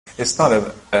It's not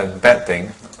a bad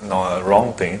thing, nor a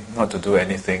wrong thing, not to do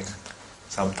anything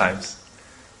sometimes.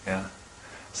 Yeah.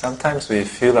 Sometimes we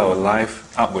fill our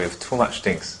life up with too much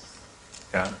things.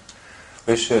 Yeah.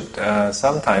 We should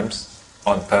sometimes,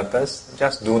 on purpose,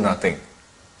 just do nothing.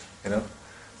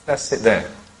 Just sit there.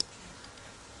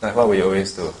 Like what we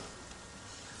always do.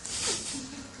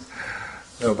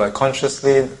 No, but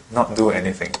consciously not do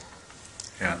anything.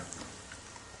 Yeah.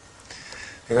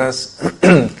 Because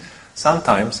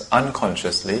sometimes,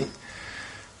 unconsciously,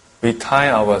 we tie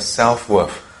our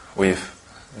self-worth with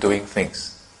doing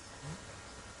things.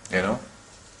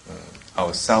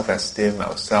 Our self-esteem,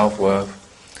 our self-worth,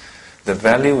 the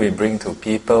value we bring to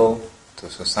people, to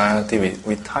society,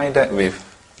 we tie that with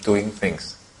doing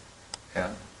things.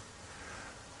 Yeah.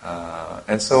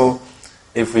 And so,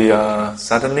 if we are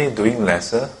suddenly doing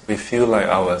lesser, we feel like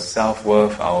our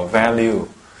self-worth, our value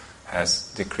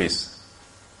has decreased.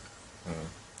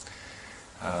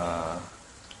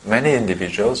 Many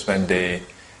individuals, when they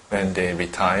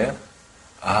retire,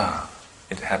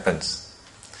 it happens.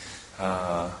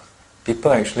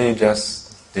 People actually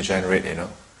just degenerate.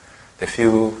 They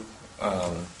feel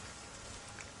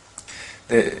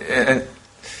they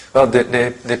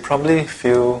probably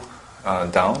feel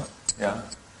down. Yeah.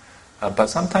 But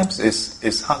sometimes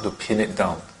it's hard to pin it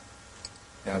down.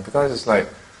 Yeah, because it's like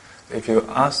if you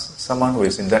ask someone who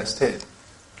is in that state,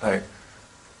 like,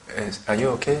 are you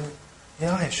okay?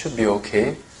 Yeah, I should be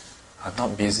okay. I'm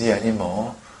not busy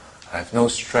anymore. I have no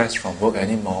stress from work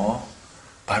anymore.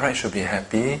 By right, should be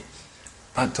happy.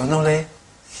 But don't know leh.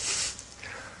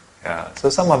 Yeah, so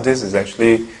some of this is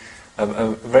actually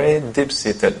a very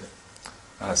deep-seated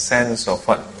sense of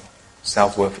what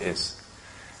self-worth is.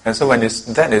 And so when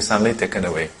that is suddenly taken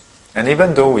away, and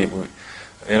even though we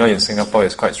in Singapore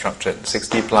it's quite structured,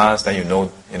 60 plus, then you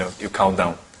count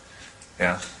down.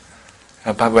 Yeah.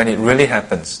 But when it really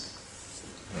happens,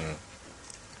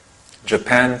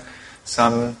 Japan,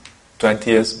 some 20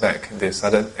 years back, they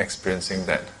started experiencing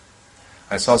that.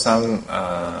 I saw some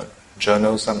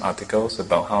journals, some articles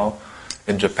about how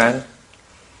in Japan,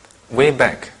 way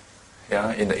back,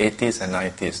 in the 80s and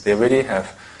 90s, they already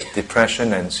have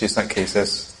depression and suicide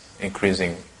cases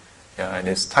increasing. Yeah, and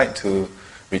it's tied to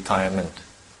retirement.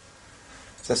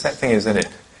 It's a sad thing, isn't it?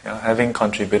 Having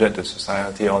contributed to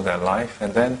society all their life,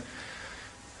 and then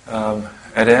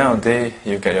at the end of the day,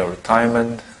 you get your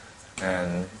retirement,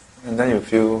 and then you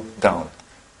feel down.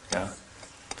 Yeah.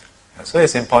 So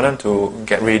it's important to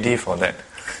get ready for that.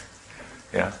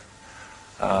 Yeah.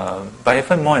 But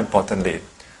even more importantly,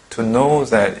 to know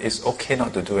that it's okay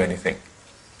not to do anything.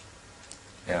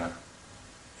 Yeah.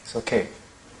 It's okay.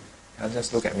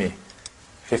 Just look at me.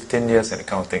 15 years and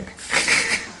counting.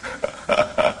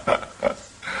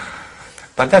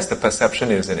 But that's the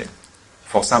perception, isn't it?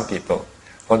 For some people.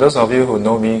 For those of you who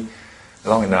know me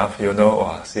long enough, you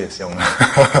know, Xie Xiong.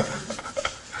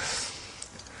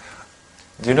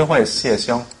 Do you know what is Xie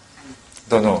Xiong?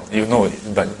 Don't know. You know it,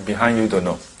 but behind you don't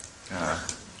know.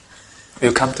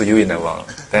 We'll come to you in a while.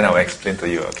 Then I'll explain to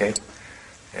you, okay?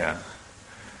 Yeah.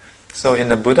 So in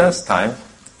the Buddha's time,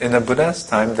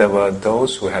 there were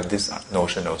those who have this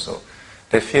notion also.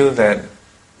 They feel that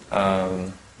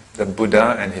the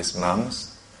Buddha and his monks,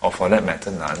 or for that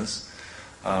matter nuns,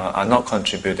 are not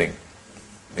contributing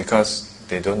because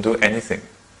they don't do anything.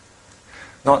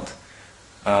 Not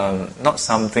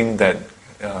something that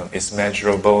is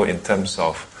measurable in terms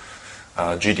of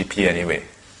GDP anyway.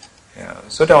 Yeah.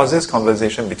 So there was this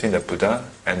conversation between the Buddha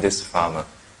and this farmer.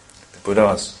 The Buddha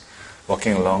was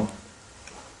walking along,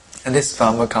 and this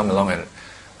farmer come along and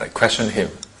questioned him,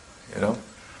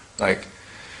 like,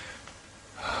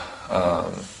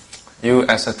 you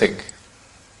ascetic,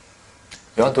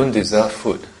 you all don't deserve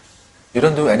food. You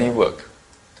don't do any work.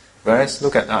 Whereas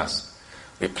look at us.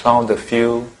 We plow the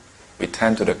field, we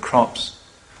tend to the crops,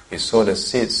 we sow the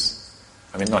seeds.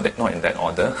 I mean, not in that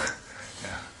order.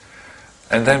 Yeah.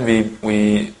 And then we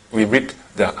reap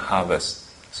the harvest.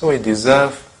 So we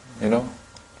deserve,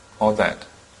 all that.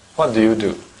 What do you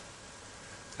do?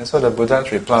 And so the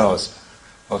Buddha's reply was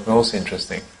most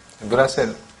interesting. The Buddha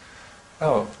said,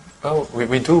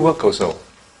 we do work also.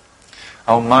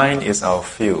 Our mind is our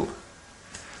field.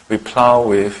 We plow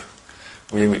with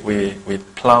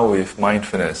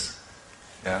mindfulness.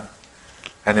 Yeah?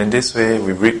 And in this way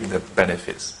we reap the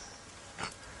benefits.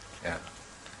 Yeah.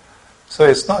 So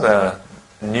it's not a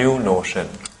new notion.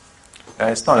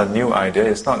 It's not a new idea,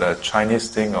 it's not a Chinese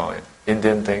thing or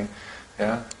Indian thing.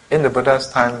 Yeah? In the Buddha's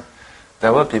time,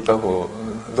 there were people who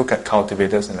look at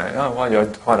cultivators and like,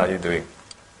 what are you doing?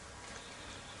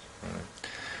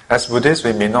 As Buddhists,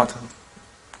 we may not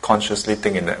consciously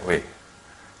think in that way.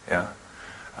 Yeah.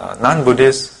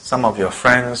 Non-Buddhists, some of your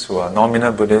friends who are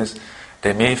nominal Buddhists,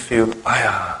 they may feel,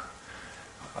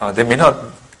 they may not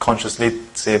consciously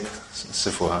say,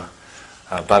 师父,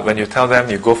 but when you tell them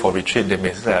you go for retreat, they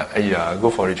may say, go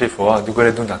for retreat for what? You go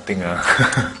there do nothing.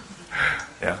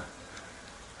 Yeah.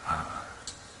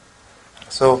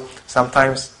 So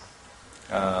sometimes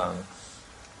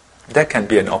that can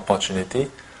be an opportunity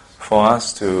for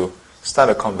us to start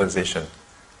a conversation,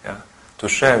 to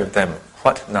share with them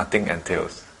what nothing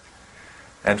entails.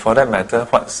 And for that matter,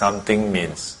 what something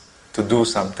means, to do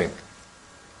something.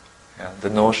 The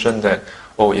notion that,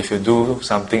 if you do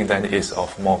something, then it is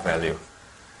of more value.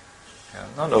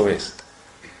 Not always.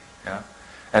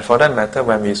 And for that matter,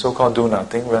 when we so-called do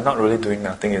nothing, we're not really doing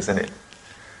nothing, isn't it?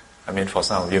 I mean, for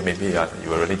some of you, maybe you are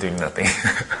really doing nothing.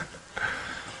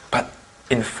 But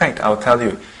in fact, I'll tell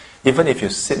you, even if you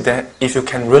sit there, if you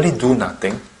can really do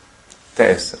nothing,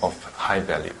 that is of high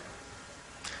value.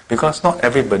 Because not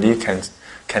everybody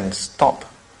can stop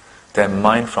their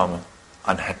mind from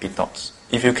unhappy thoughts.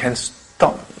 If you can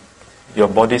stop your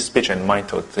body, speech and mind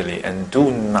totally and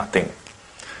do nothing,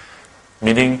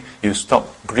 meaning you stop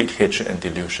greed, hatred and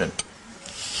delusion.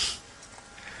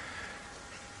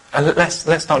 And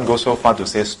let's not go so far to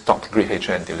say stop greed,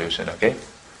 hatred and delusion, okay?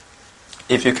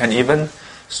 If you can even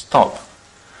stop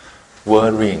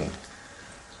worrying,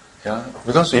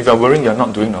 because if you're worrying, you're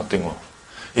not doing nothing.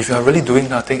 If you're really doing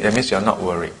nothing, it means you're not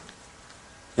worrying.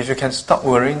 If you can stop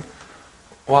worrying,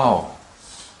 wow.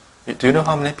 Do you know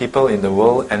how many people in the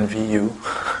world envy you?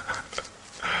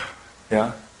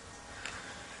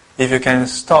 If you can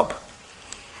stop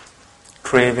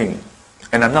craving,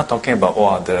 and I'm not talking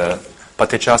about the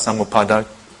paticca samuppada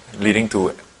leading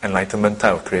to enlightenment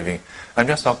type of craving. I'm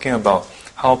just talking about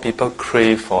how people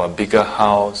crave for a bigger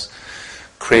house,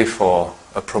 crave for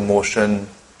a promotion.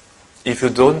 If you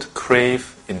don't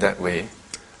crave in that way,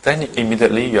 then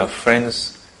immediately you are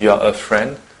a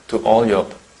friend to all your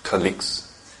colleagues.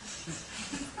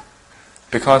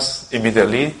 Because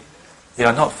immediately you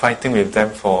are not fighting with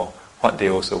them for what they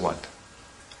also want.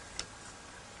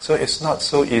 So it's not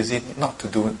so easy not to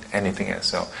do anything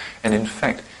as well. And in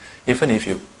fact, even if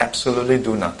you absolutely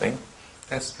do nothing,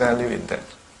 there's value in that.